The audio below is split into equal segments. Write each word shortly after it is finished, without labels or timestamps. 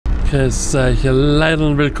Grüß euch, Leute,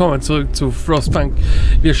 und willkommen zurück zu Frostpunk.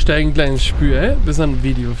 Wir steigen gleich ins Spiel ein. Wir sind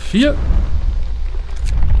Video 4.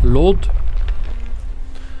 Leute.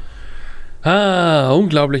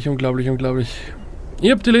 Unglaublich.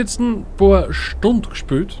 Ich habe die letzten paar Stunden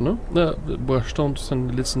gespielt, ne? Ein paar Stunden sind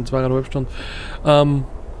die letzten 2,5 Stunden.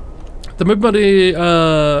 Damit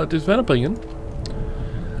wir das weiterbringen.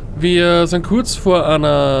 Wir sind kurz vor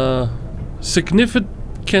einer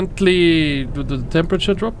significantly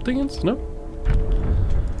temperature drop Dingens, ne?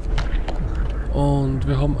 Und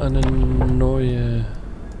wir haben eine neue.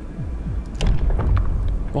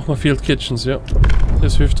 Machen wir Field Kitchens, ja.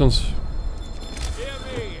 Das hilft uns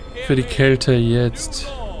für die Kälte jetzt.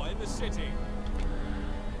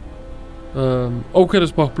 Okay,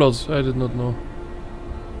 das braucht Platz. I did not know.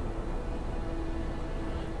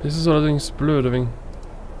 Das ist allerdings blöd, ein wenig.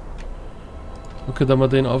 Okay, dann mal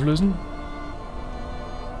den auflösen.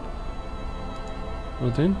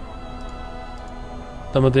 Oder den?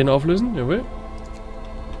 Dann mal den auflösen, jawohl.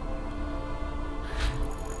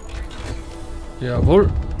 Jawohl.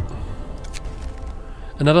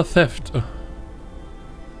 Another theft. Oh.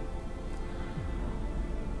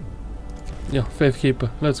 Ja, Faith Keeper.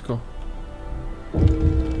 Let's go.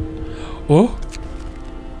 Oh.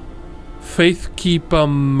 Faith Keeper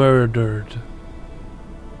murdered.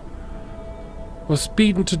 Was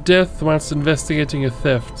beaten to death whilst investigating a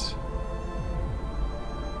theft.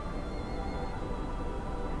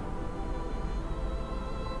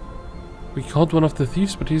 We caught one of the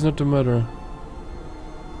thieves, but he's not the murderer.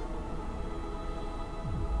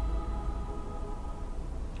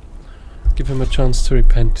 Give him a chance to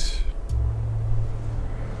repent.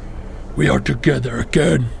 We are together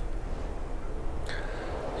again.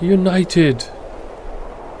 United.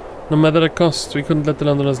 No matter the cost, we couldn't let the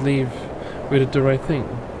Londoners leave. We did the right thing.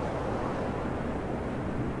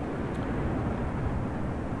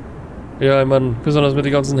 Ja, ich meine, besonders mit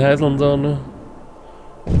den ganzen Häuslern da, ne?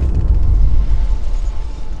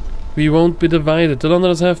 We won't be divided. The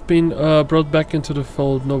Londoners have been brought back into the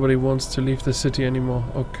fold. Nobody wants to leave the city anymore.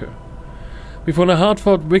 Okay. We've won a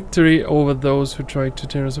hard-fought victory over those who tried to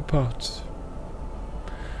tear us apart.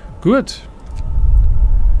 Good.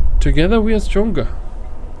 Together we are stronger.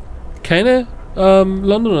 Keine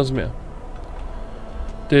Londoners mehr.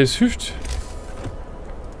 Das hilft.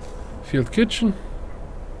 Field Kitchen.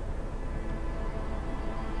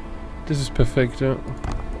 Das ist perfekt, ja.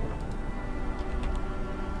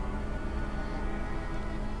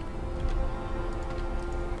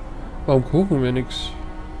 Warum kochen wir nichts?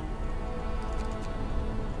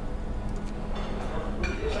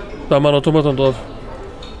 Da haben wir noch Tomaten drauf.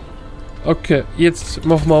 Okay, jetzt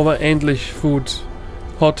machen wir aber endlich Food.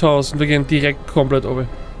 Hot House und wir gehen direkt komplett runter.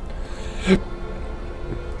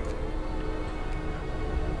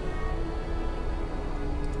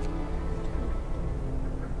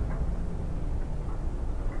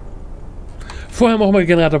 Vorher machen wir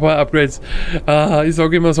generell ein paar Upgrades. Ich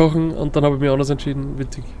sage immer Sachen und dann habe ich mich anders entschieden.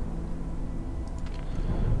 Witzig.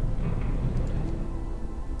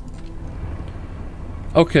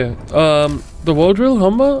 Okay, The Wall Drill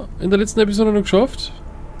haben wir in der letzten Episode noch geschafft.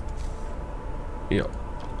 Ja.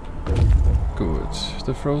 Gut.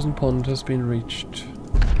 The frozen pond has been reached.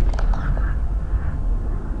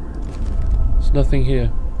 There's nothing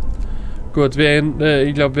here. Gut,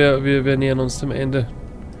 ich glaube, wir nähern uns dem Ende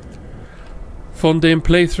von dem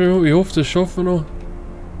Playthrough. Ich hoffe, das schaffen wir noch.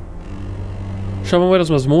 Schauen wir mal, dass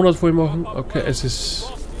wir das Monat voll machen. Okay, es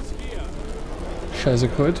ist scheiße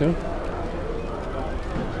kalt, ja.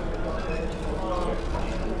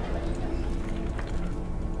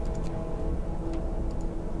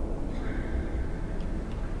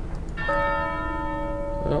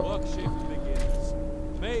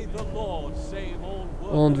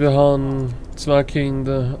 Und wir haben 2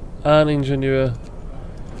 Kinder, einen Ingenieur,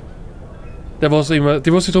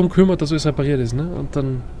 die sich darum kümmert, dass alles repariert ist, ne? Und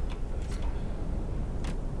dann...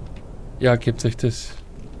 Ja, gebt euch das.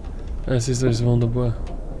 Es ist alles wunderbar.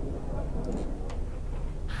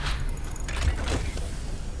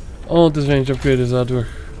 Und das Range Upgrade ist auch durch.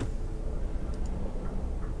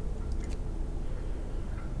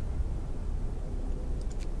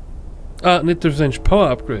 Nicht das Range Power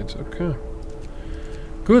Upgrade, okay.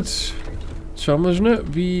 Gut, jetzt schauen wir schnell,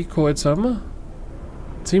 wie kalt sind wir?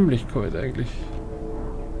 Ziemlich kalt eigentlich.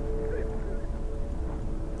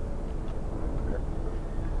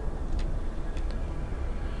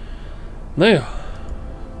 Naja,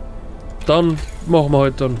 dann machen wir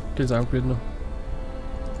halt dann das Upgrade noch.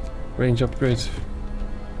 Range Upgrade.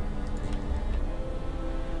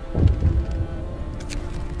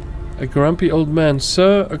 A grumpy old man.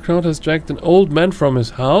 Sir, a crowd has dragged an old man from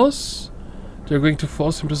his house. They're going to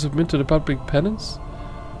force him to submit to the public penance?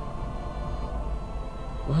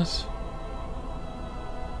 Was?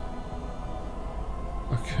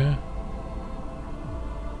 Okay.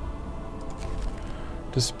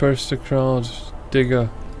 Disperse the crowd. Digger.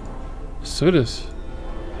 Was soll das?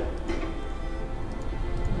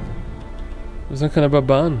 Wir sind keine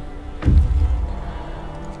Barbaren.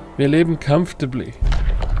 Wir leben comfortably.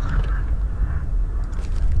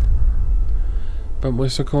 But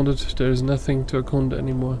once erkundet, there is nothing to erkunden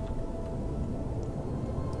anymore.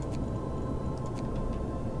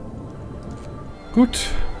 Gut.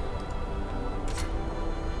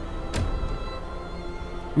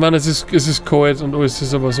 Mann, es ist kalt und alles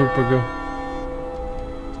ist aber super, gell?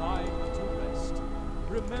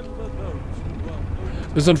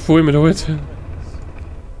 Wir sind voll mit heute.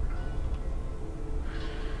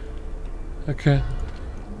 Okay.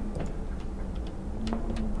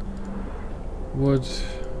 Wood.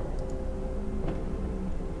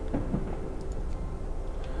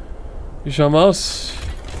 Wie schauen wir aus?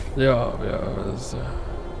 Ja, das ist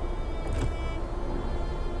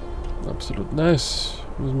absolut nice,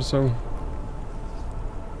 muss man sagen.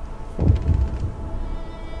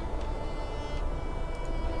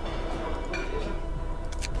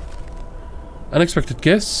 Unexpected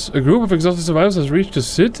guests. A group of exhausted survivors has reached the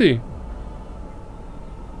city.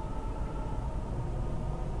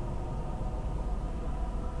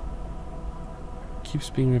 Keeps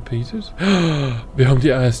being repeated. Wir haben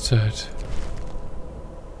die Eiszeit.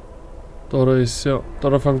 Da ist, ja,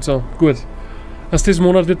 da fängt es an. Gut. Also diesen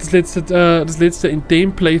Monat wird das letzte in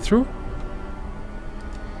dem Playthrough.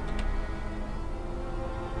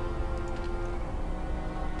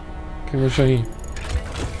 Gehen wir schon hin.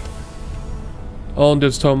 Und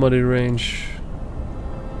jetzt haben wir die Range.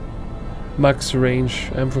 Max Range.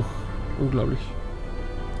 Einfach unglaublich.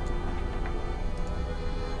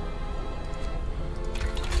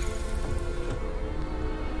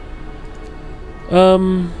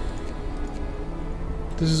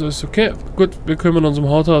 Das ist alles okay. Gut, wir kümmern uns um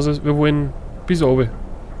Hauthaus. Wir wollen bis oben.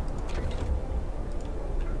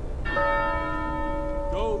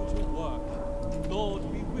 Go to work. Lord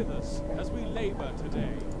be with us as we labor today.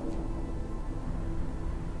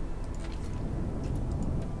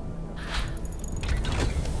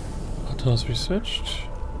 Hauthaus researched.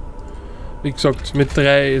 Wie gesagt, mit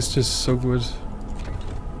 3 ist es so gut.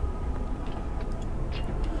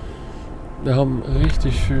 Wir haben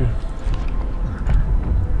richtig viel.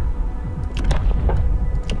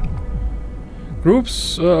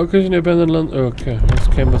 Groups, occasionally abandoned land. Okay, jetzt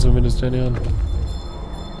kämen wir zumindest den hier an.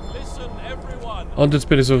 Und jetzt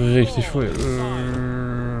bin ich so richtig voll.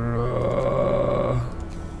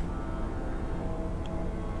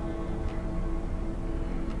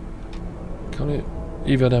 Kann ich.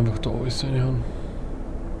 Ich werde einfach da alles sein haben.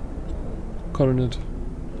 Kann ich nicht.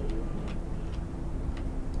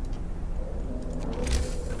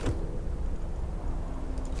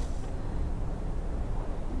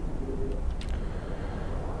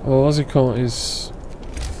 Aber was ich kann ist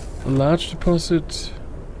a large deposit.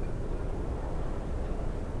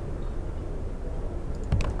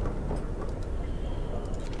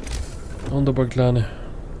 Und ein paar kleine.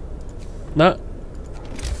 Na!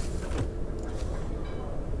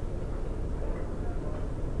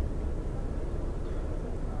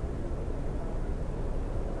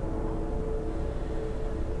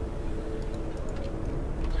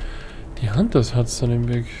 Die Hand, das hat's dann im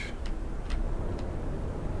Weg.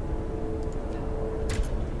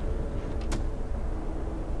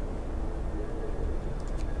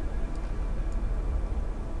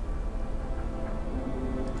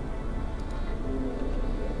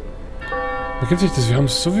 Man gibt sich das, wir haben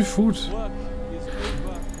so viel Food.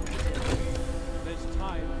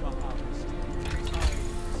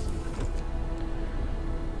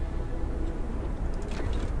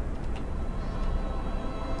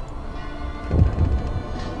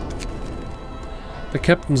 The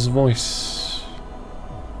captain's voice.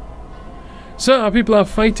 Sir, our people are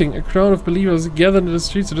fighting. A crowd of believers gathered in the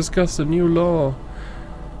streets to discuss the new law.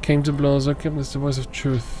 Came to blows. Our captain is the voice of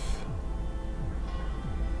truth.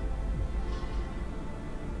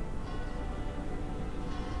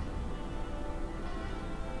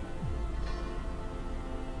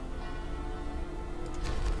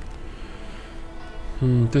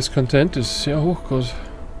 Discontent ist sehr hoch gerade.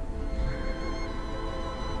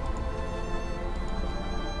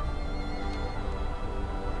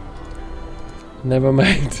 Never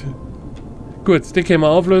mind. Gut, den können wir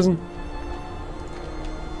auflösen.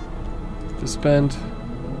 Disband.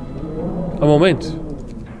 Aber Moment.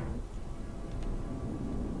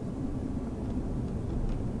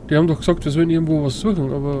 Die haben doch gesagt, wir sollen irgendwo was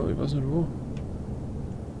suchen, aber ich weiß nicht wo.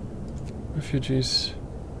 Refugees.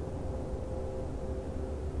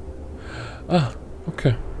 Ah,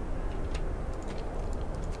 okay.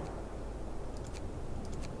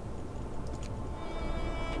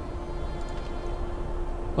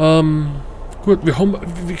 Gut,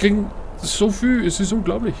 wir kriegen so viel, es ist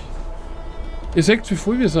unglaublich. Ihr seht, wie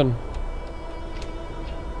voll wir sind.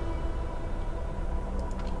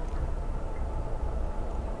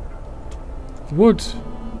 Wood.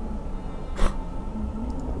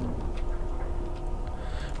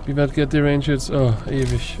 Wie weit geht die Range jetzt? Oh,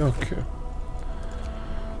 ewig. Okay.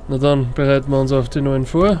 Na dann bereiten wir uns auf die neuen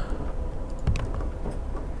vor.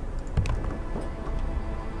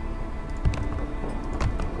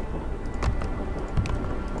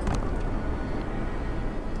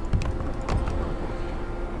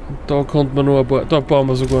 Und da konnte man nur ein paar, da bauen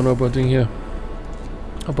wir sogar noch ein paar Dinge hier.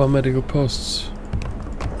 Ein paar Medical Posts.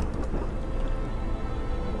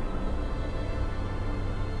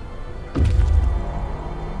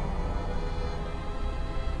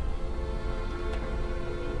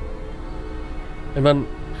 Ich meine,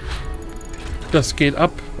 das geht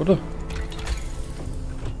ab, oder?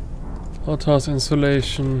 Hothouse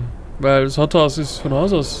Installation. Weil das Hothouse ist von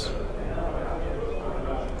Haus aus.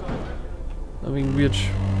 Wegen Wirtsch.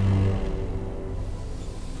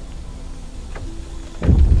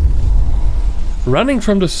 Running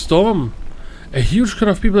from the storm. A huge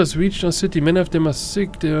crowd of people has reached our city. Many of them are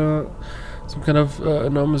sick. There are some kind of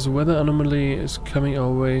enormous weather anomaly is coming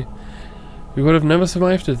our way. We would have never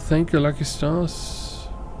survived it. Thank your lucky stars.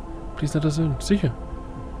 Please let us in. Sicher.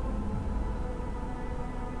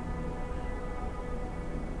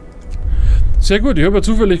 Sehr gut, ich habe ja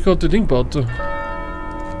zufällig gerade das Ding gebaut. Go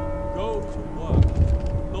to work.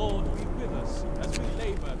 Lord, be with us as we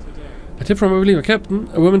labor today. A tip from a believer. Captain,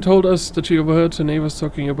 a woman told us that she overheard her neighbors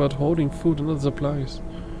talking about hoarding food and other supplies.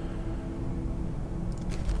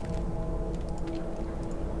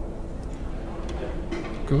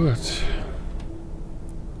 Gut.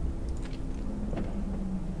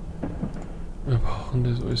 Wir brauchen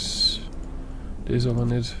das alles. Das aber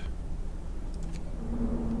nicht.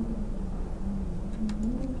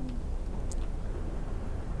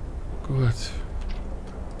 Gut.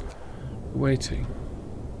 Waiting.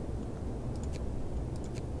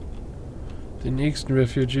 Die nächsten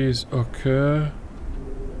Refugees. Okay.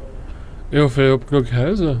 Ich hoffe, ich hab genug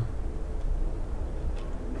Häuser.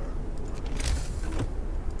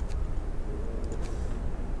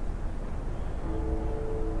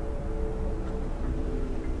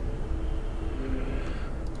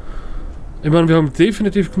 Ich meine, wir haben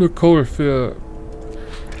definitiv genug Kohl für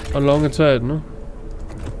eine lange Zeit, ne?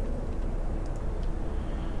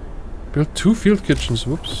 Build 2 Field Kitchens,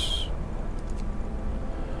 whoops.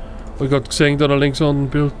 Ich hab gesehen, da links unten,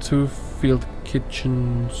 Build 2 Field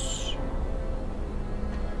Kitchens.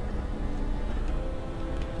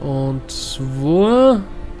 Und 2.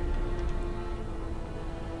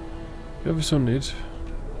 Ja, wieso nicht?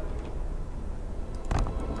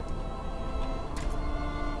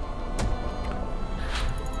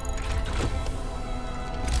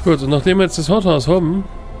 Gut, und nachdem wir jetzt das Hothouse haben,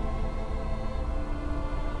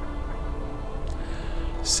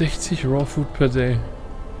 60 Raw Food per Day.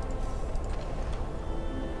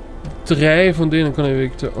 3 von denen kann ich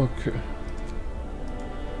weg. Okay.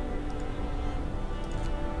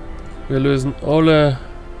 Wir lösen alle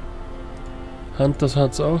Hunters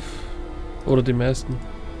Huts auf. Oder die meisten.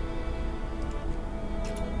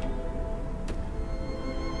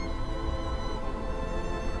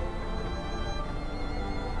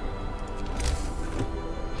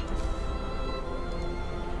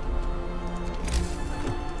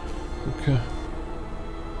 Okay.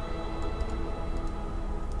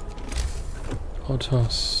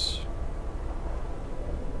 Hothouse.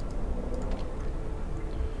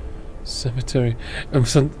 Cemetery.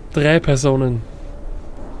 Es sind 3 Personen.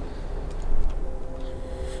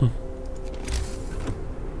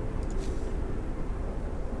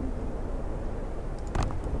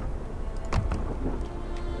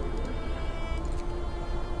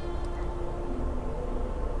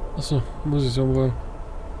 Achso, muss ich sagen wollen.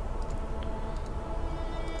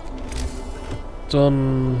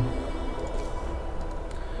 Dann...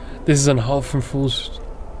 Das ist ein Haufen Fuß.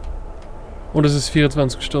 Und es ist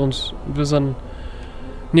 24 Stunden. Wir sind...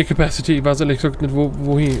 Near Capacity, ich weiß ehrlich gesagt nicht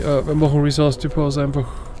wohin. Wir machen Resource Depots einfach.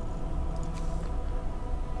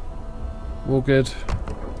 Wo geht?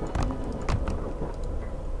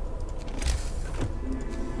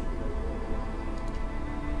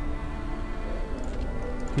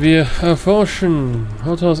 Wir erforschen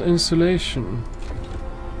Hothouse Installation.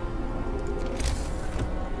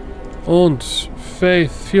 Und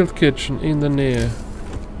Faith Field Kitchen in der Nähe.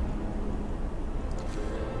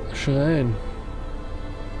 Schrein.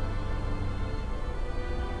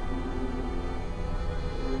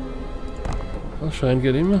 Oh, Schrein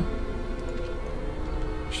geht immer.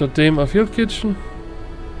 Statt dem auf Field Kitchen.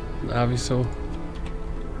 Na, wieso?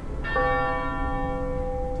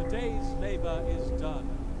 Today's labor is done.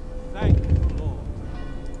 Thank you, Lord.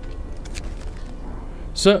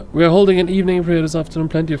 So, we are holding an evening prayer this afternoon.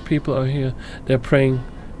 Plenty of people are here. They're praying.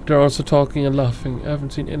 They're also talking and laughing. I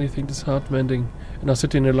haven't seen anything this heart-mending in our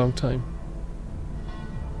city in a long time.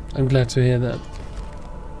 I'm glad to hear that.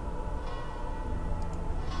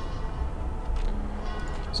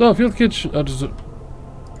 So, Field Kitchen. Ah,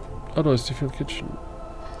 da ist die Field Kitchen.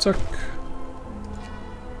 Zack.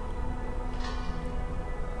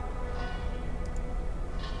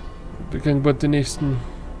 Wir können bald die nächsten...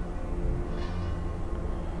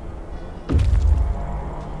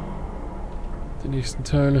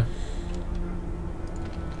 Teile.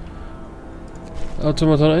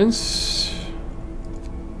 Automaton 1.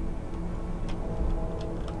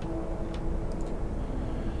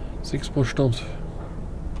 Sechs pro Stunde.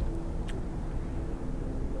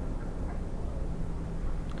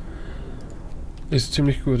 Ist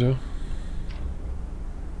ziemlich gut, ja.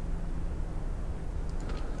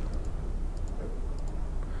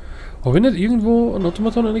 Habe ich nicht irgendwo ein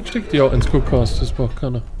Automaton eingesteckt? Ja, ins Cookhouse, das braucht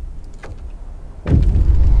keiner.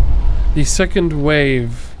 The second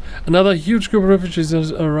wave. Another huge group of refugees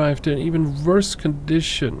has arrived in even worse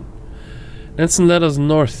condition. Nansen led us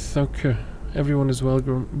north. Okay. Everyone is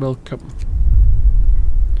welcome.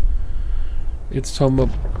 Jetzt haben wir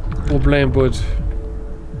Problem, Bud.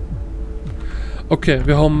 Okay,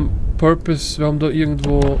 wir haben Purpose. Wir haben da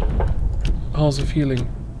irgendwo House of Healing.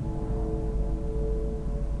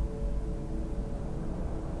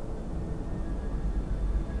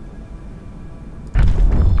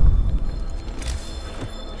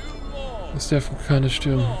 Es dürfen keine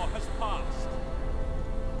stürmen.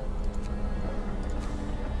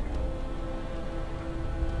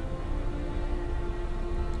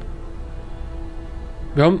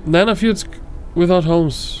 Wir haben 49 without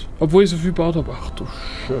homes. Obwohl ich so viel gebaut habe. Ach du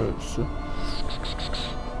Scheiße.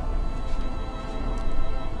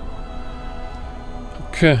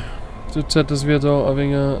 Okay. Es wird Zeit, dass wir da ein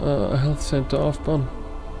wenig ein Health Center aufbauen.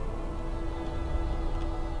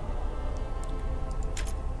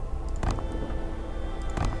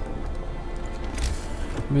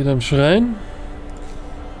 Wieder im Schrein.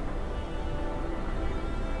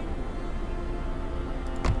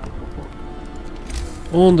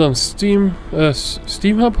 Und am Steam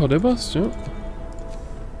Hub hat er was, ja.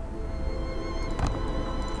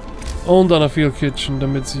 Und an der Field Kitchen,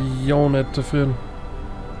 damit sie ja nicht erfrieren.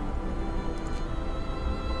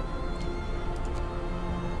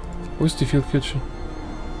 Wo ist die Field Kitchen?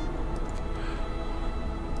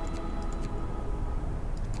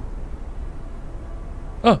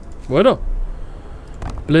 Ah, weiter.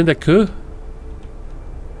 Blender Kuh.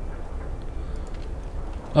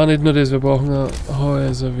 Ah, nicht nur das, wir brauchen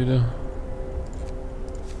Häuser wieder.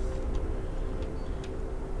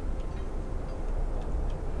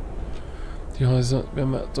 Die Häuser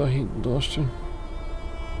werden wir da hinten darstellen.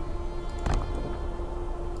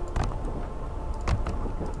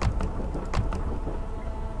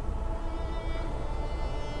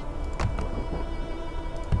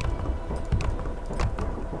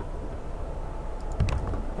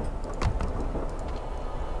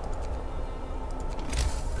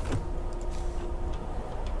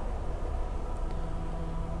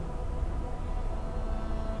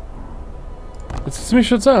 Jetzt ist ziemlich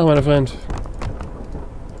schön sagen, mein Freund.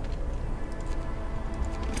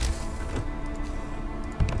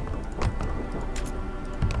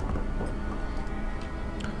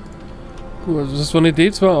 Gut, also das war eine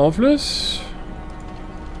Idee, zwar auflöst.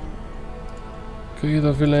 Kriege ich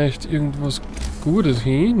da vielleicht irgendwas Gutes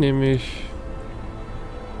hin, nämlich...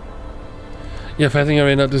 Ja, Fighting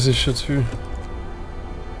Arena, das ist schon zu viel.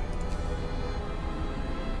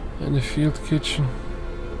 Eine Field Kitchen.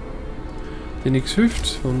 Die nichts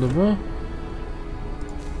hilft, wunderbar.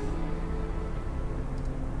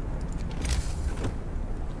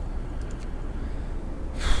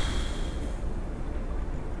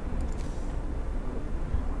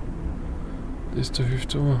 Das ist der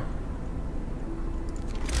hilft aber.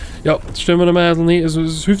 Ja, das stellen wir da mal nicht, also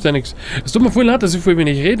es hilft ja nichts. Es tut mir voll leid, dass ich voll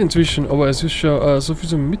wenig rede inzwischen, aber es ist schon so viel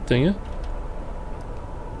zum Mitdenken.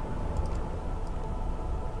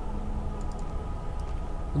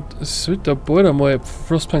 Und es sollte bald einmal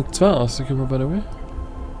Frostpunk 2 rauskommen, by the way.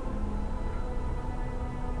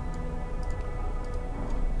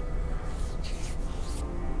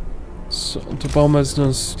 So, und da bauen wir jetzt noch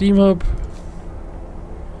einen Steam Hub.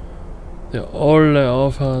 der alle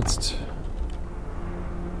aufhatzt.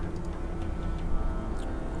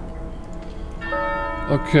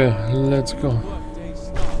 Okay, let's go. Workday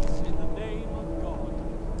starts in the name of God.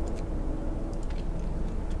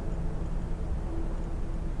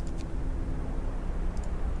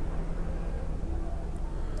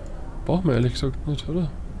 Brauchen wir ehrlich gesagt nicht, oder?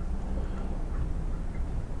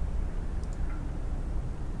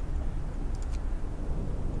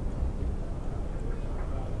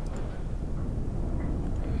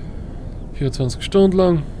 ...24 Stunden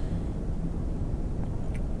lang.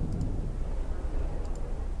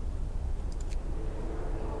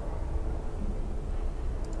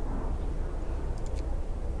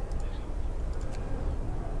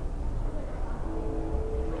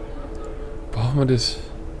 Brauchen wir das?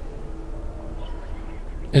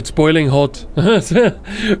 It's boiling hot.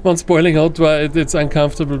 Once boiling hot, it's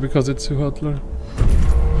uncomfortable because it's too hot.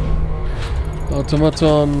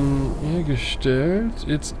 Automaton hergestellt.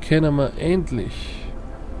 Jetzt können wir endlich.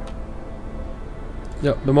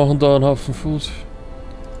 Ja, wir machen da einen Haufen Food.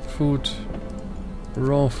 Food.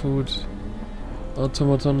 Raw Food.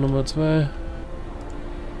 Automaton Nummer 2.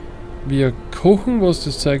 Wir kochen, was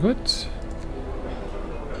das Zeug hat.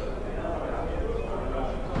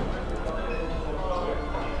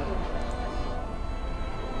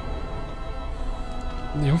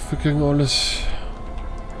 Ich hoffe, wir kriegen alles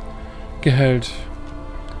geheilt.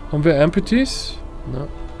 Haben wir Amputees? Nein.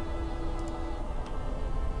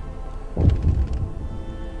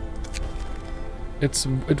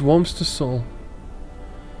 It warms the soul.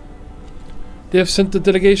 They have sent the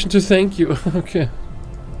delegation to thank you. Okay.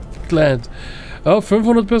 Glad. Oh,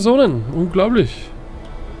 500 Personen. Unglaublich.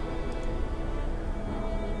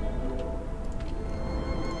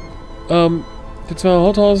 Die zwei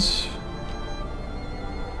Hothouse.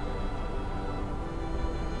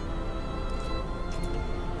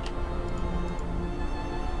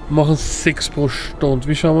 Machen 6 pro Stunde.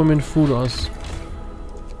 Wie schauen wir mit dem Food aus?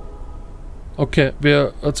 Okay,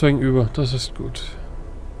 wir erzeugen über. Das ist gut.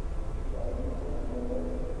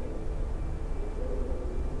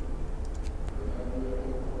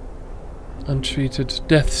 Untreated.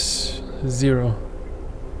 Deaths 0.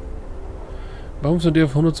 Warum sind die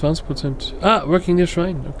auf 120%? Ah, working near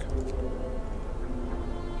shrine. Okay.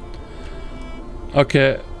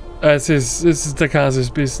 Okay. Es ist der Käse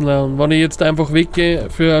ein bisschen. Und wenn ich jetzt einfach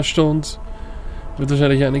weggehe für eine Stunde, wird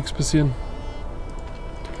wahrscheinlich auch nichts passieren.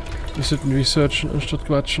 Wir sollten researchen anstatt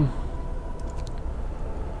quatschen.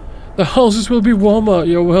 The houses will be warmer.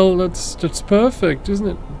 Yeah, well, that's perfect,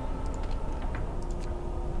 isn't it?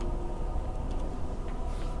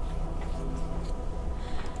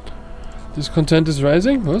 Discontent is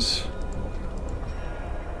rising? Was?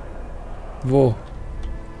 Wo?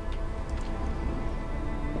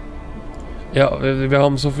 Ja, wir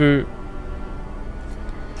haben so viel.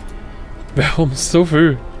 Wir haben so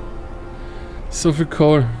viel. So viel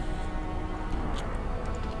Kohl.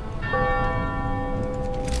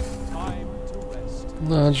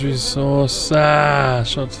 Laundry Sauce. Ah,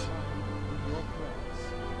 schaut.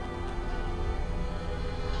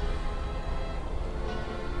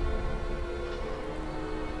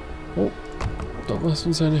 Oh, da machst du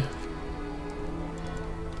uns eine.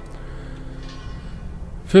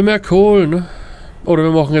 Für mehr Kohl, ne? Oder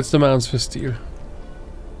wir machen jetzt einmal eins für Stil.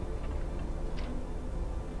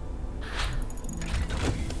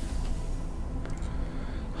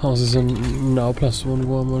 Houses and now +1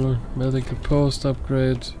 warmer. Medical Post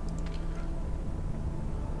Upgrade.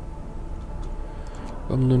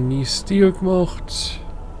 Wir haben noch nie Stil gemacht.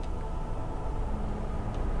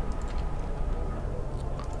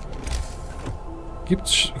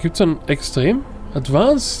 Gibt's ein Extrem?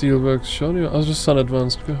 Advanced Steelworks schon, ja. Also das ist ein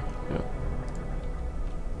Advanced, gell? Ja.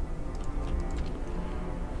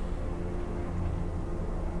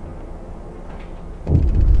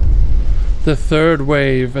 The third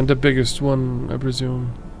wave and the biggest one, I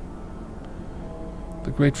presume.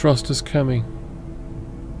 The Great Frost is coming.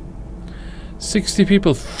 60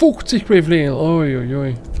 people, 50 Gravely ill. Oi, oi,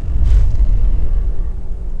 oi.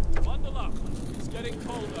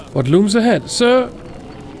 What looms ahead? Sir,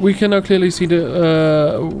 we can now clearly see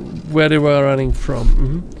the where they were running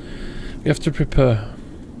from. We have to prepare.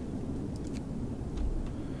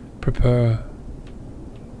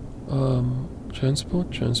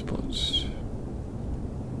 Transport.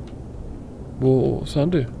 Wo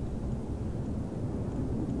sind die?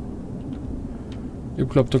 Ich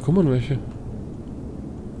glaube, da kommen welche.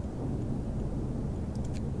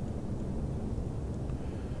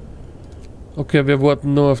 Okay, wir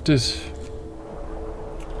warten nur auf das.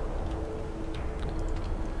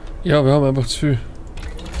 Ja, wir haben einfach zu viel.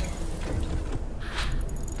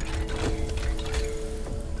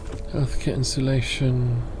 Healthcare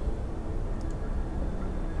installation.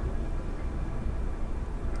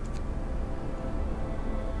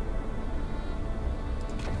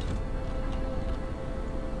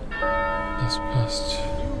 Das passt.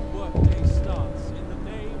 New workday starts in the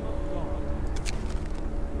name of God.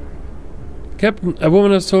 Captain, a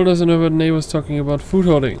woman has told us and her neighbors talking about food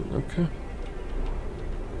hoarding. Okay.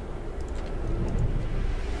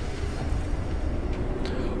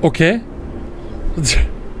 Okay.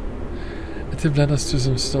 It led us to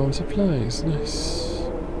some stone supplies. Nice.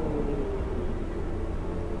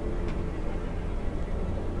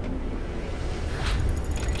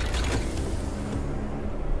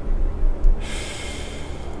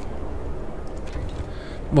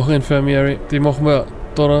 Machen Infirmary. Die machen wir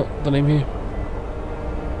da daneben hier.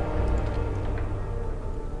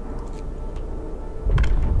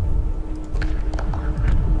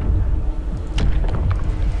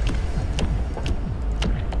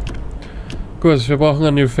 Gut, wir brauchen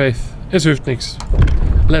ein New Faith. Es hilft nichts.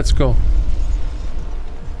 Let's go.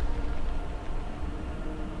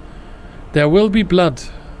 There will be blood.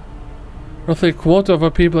 Roughly a quarter of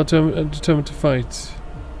our people are determined to fight.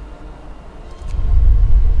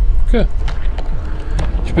 Okay.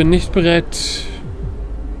 Ich bin nicht bereit.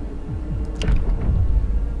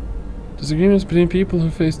 Disagreements between people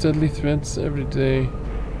who face deadly threats every day.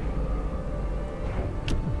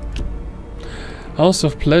 House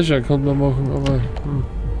of Pleasure konnte man machen, aber...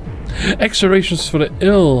 Exorations for the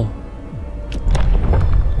ill.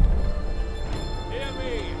 Hear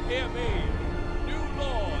me, hear me. New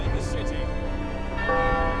law in the city.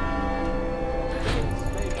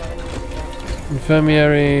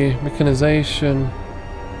 Infirmary, mechanization.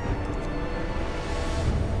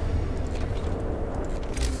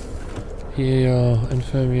 Hier,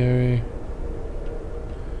 Infirmary.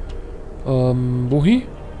 Wohin?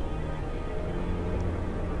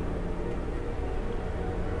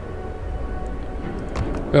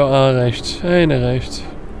 Ja, reicht. Eine reicht.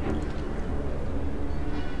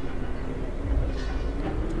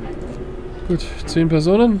 Gut, 10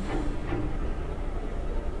 Personen.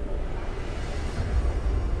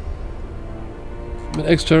 Mit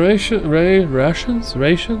extra Rations?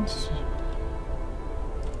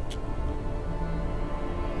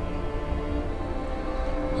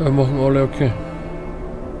 Wir machen alle okay.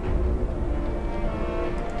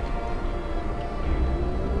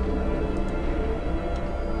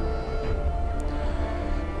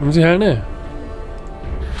 Nehmen Sie eine.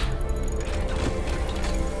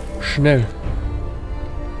 Schnell.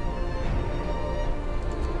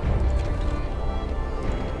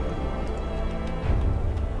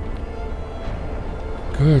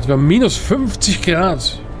 Gut, wir haben minus 50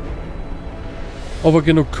 Grad. Aber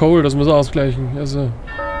genug Kohl, das muss ausgleichen. Also.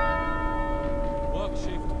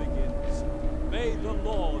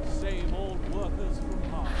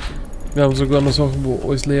 Wir haben sogar noch Sachen, wo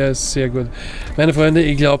alles leer ist. Sehr gut. Meine Freunde,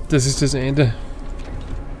 ich glaube, das ist das Ende.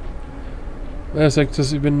 Wer sagt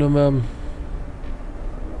das? Ich bin nur mal...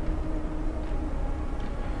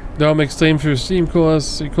 Wir haben extrem viel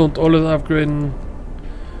Steam-Cores. Ich konnte alles upgraden.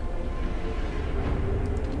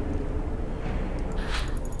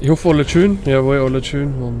 Ich hoffe, alle schön. Jawohl, alle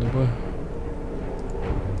schön. Wunderbar.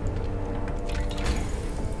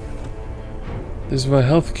 Das war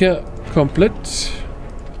Healthcare komplett.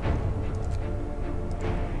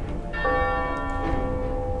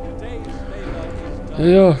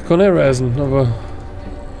 Ja, kann ich reisen, aber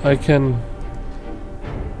I can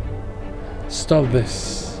stop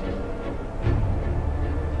this.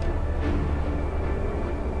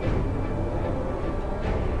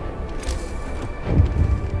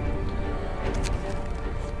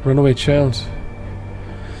 Runaway child.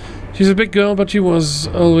 She's a big girl, but she was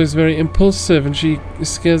always very impulsive and she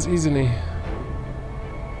scares easily.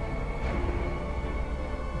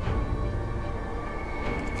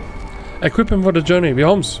 Equip him for the journey. Wir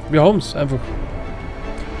haben's einfach.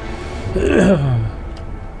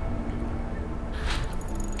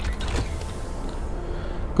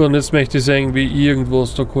 Gut, und jetzt möchte ich sagen, wie irgendwo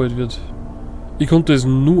es da geholt wird. Ich konnte es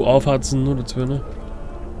nur aufhatzen, nur dazu, ne?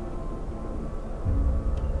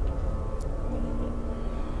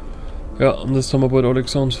 Ja, und das haben wir bald alle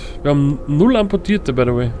gesagt. Wir haben 0 Amputierte, by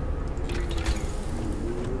the way.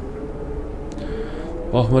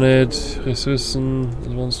 Brauchen wir nicht. Ressourcen,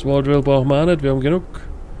 Advanced War Drill brauchen wir auch nicht, wir haben genug.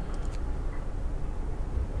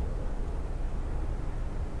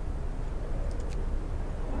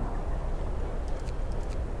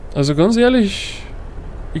 Also ganz ehrlich,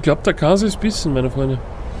 ich glaube der Kasi ist bissen, meine Freunde.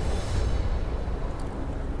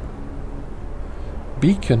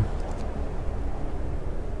 Beacon.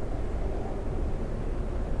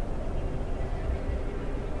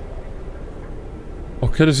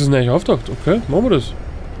 Okay, das ist ein echter Auftakt. Okay, machen wir das.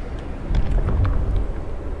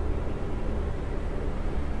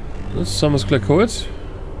 Jetzt haben wir es gleich geholt.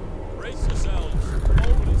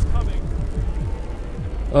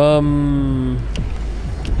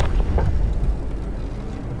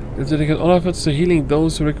 You'll dedicate all efforts to healing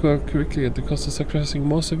those who recover quickly at the cost of sacrificing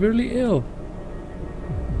more severely ill.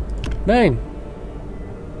 Nein!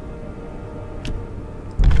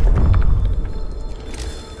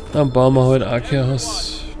 Dann bauen wir heute auch kein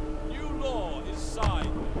Haus.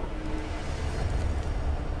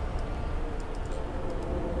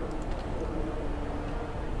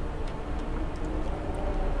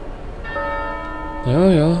 Ja,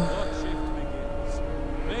 ja.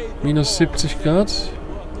 Minus 70 Grad.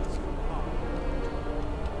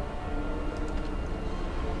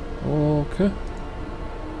 Okay.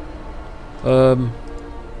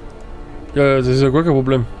 Ja, das ist ja gar kein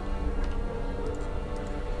Problem.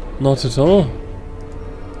 Not at all.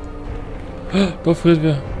 Da friert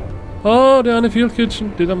wer. Oh, der eine Field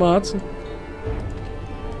Kitchen, die da mal hatzen.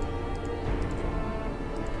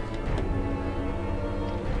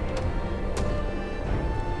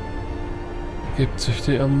 Gibt sich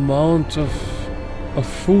die Amount of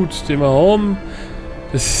Food, die wir haben.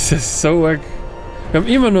 Das ist so arg. Wir haben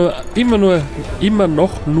immer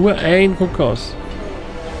noch nur ein Cookhaus.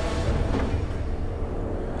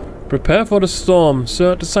 Prepare for the storm.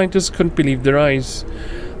 Sir, the scientists couldn't believe their eyes,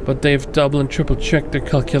 but they've double and triple checked their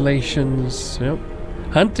calculations. Yep.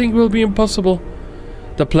 Hunting will be impossible.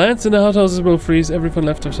 The plants in the hothouses will freeze. Everyone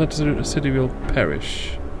left outside the city will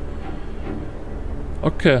perish.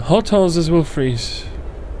 Okay, hothouses will freeze.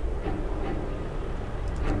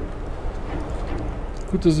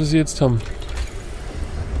 Gut, dass wir sie jetzt haben.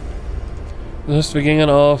 Das heißt, wir gehen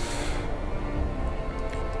auf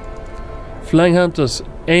Flying Hunters.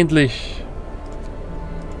 Endlich.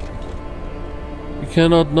 We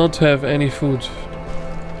cannot not have any food.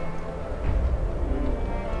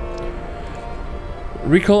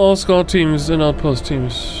 Recall all scout teams and outpost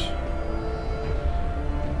teams.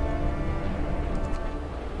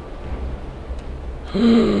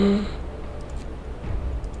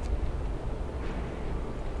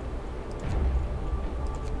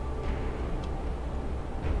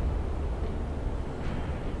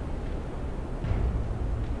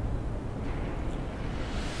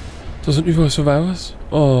 Da sind überall Survivors.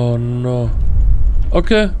 Oh no.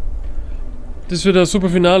 Okay. Das wird das super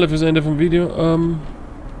Finale fürs Ende vom Video.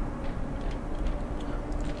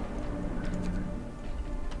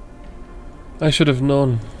 I should have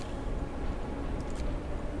known.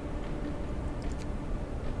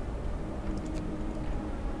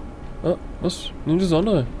 Ah, was? Nimm das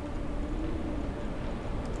andere.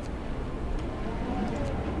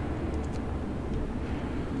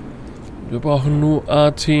 Wir brauchen nur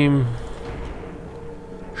ein Team.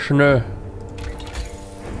 Schnell.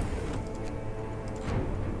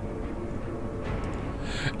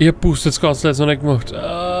 Ich hab Boosted Scouts letztes noch nicht gemacht.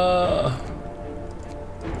 Ah.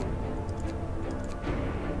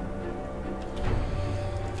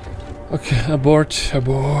 Okay, abort,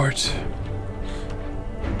 abort.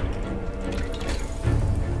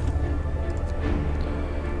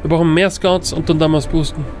 Wir brauchen mehr Scouts und dann damals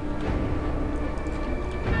boosten.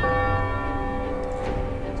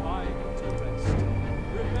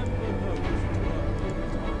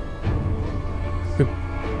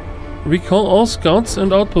 Recall all scouts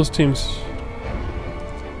and outpost teams.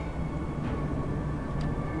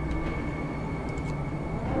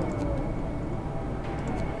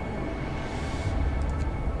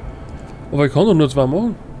 Aber ich kann doch nur 2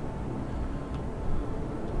 machen.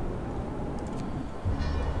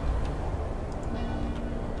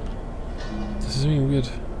 Das ist irgendwie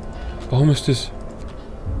weird. Warum ist das?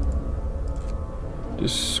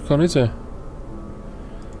 Das kann nicht sein.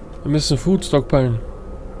 Wir müssen Food stockpilen.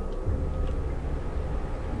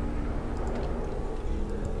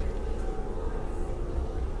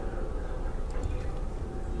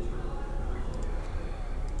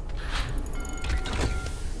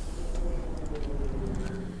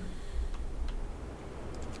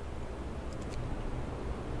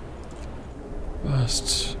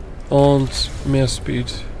 Und mehr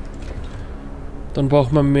Speed. Dann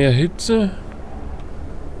braucht man mehr Hitze.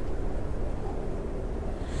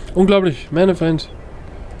 Unglaublich, meine Freund.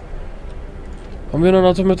 Haben wir noch einen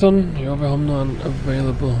Automaton? Ja, wir haben noch einen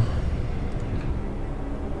available.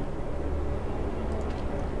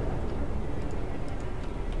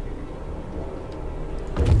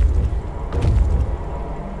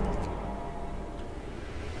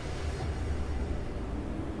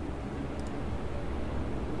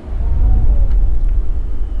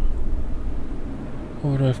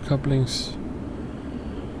 Couplings.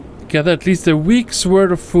 Gather at least a week's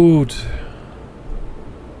worth of food.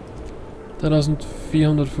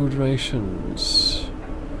 3400 food rations.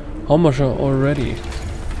 Haben wir schon already.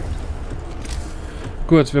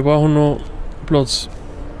 Gut, wir brauchen noch Platz.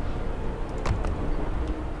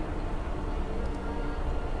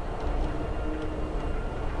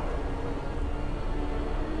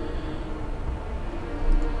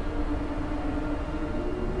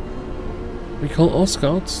 Recall all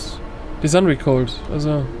Scouts? Die sind recalled,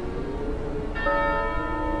 also...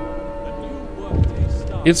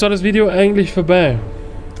 Jetzt war das Video eigentlich vorbei.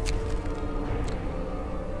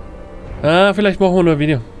 Ah, vielleicht machen wir noch ein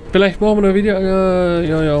Video.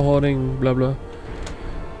 Ja, Hoarding, bla bla.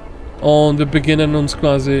 Und wir beginnen uns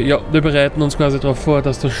quasi... Ja, wir bereiten uns quasi darauf vor,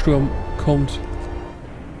 dass der Sturm kommt.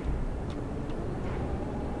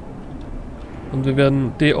 Und wir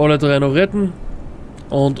werden die alle drei noch retten.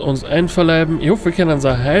 Und uns einverleiben. Ich hoffe, wir können uns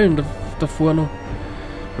auch heilen davor noch.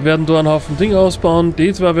 Wir werden da einen Haufen Dinge ausbauen.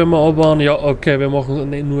 Die zwei werden wir abbauen. Ja, okay, wir machen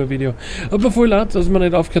nicht nur ein Video. Aber voll leid, dass wir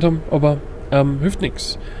nicht aufgehört haben. Aber hilft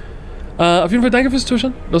nichts. Auf jeden Fall danke fürs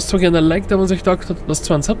Zuschauen. Lasst zwar gerne ein Like da, wenn es euch taugt hat. Lasst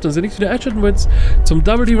zwar einen Sub, wenn ihr nichts wieder einschalten wollt. Zum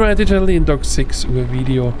DoubleDee Variety Channel in Tag 6 Uhr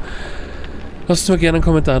Video. Lasst mir gerne einen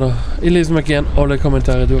Kommentar da. Ich lese mir gerne alle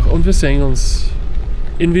Kommentare durch. Und wir sehen uns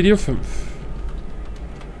in Video 5.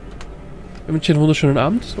 Ich wünsche euch einen wunderschönen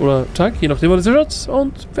Abend oder Tag, je nachdem, was ihr schaut.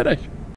 Und fertig.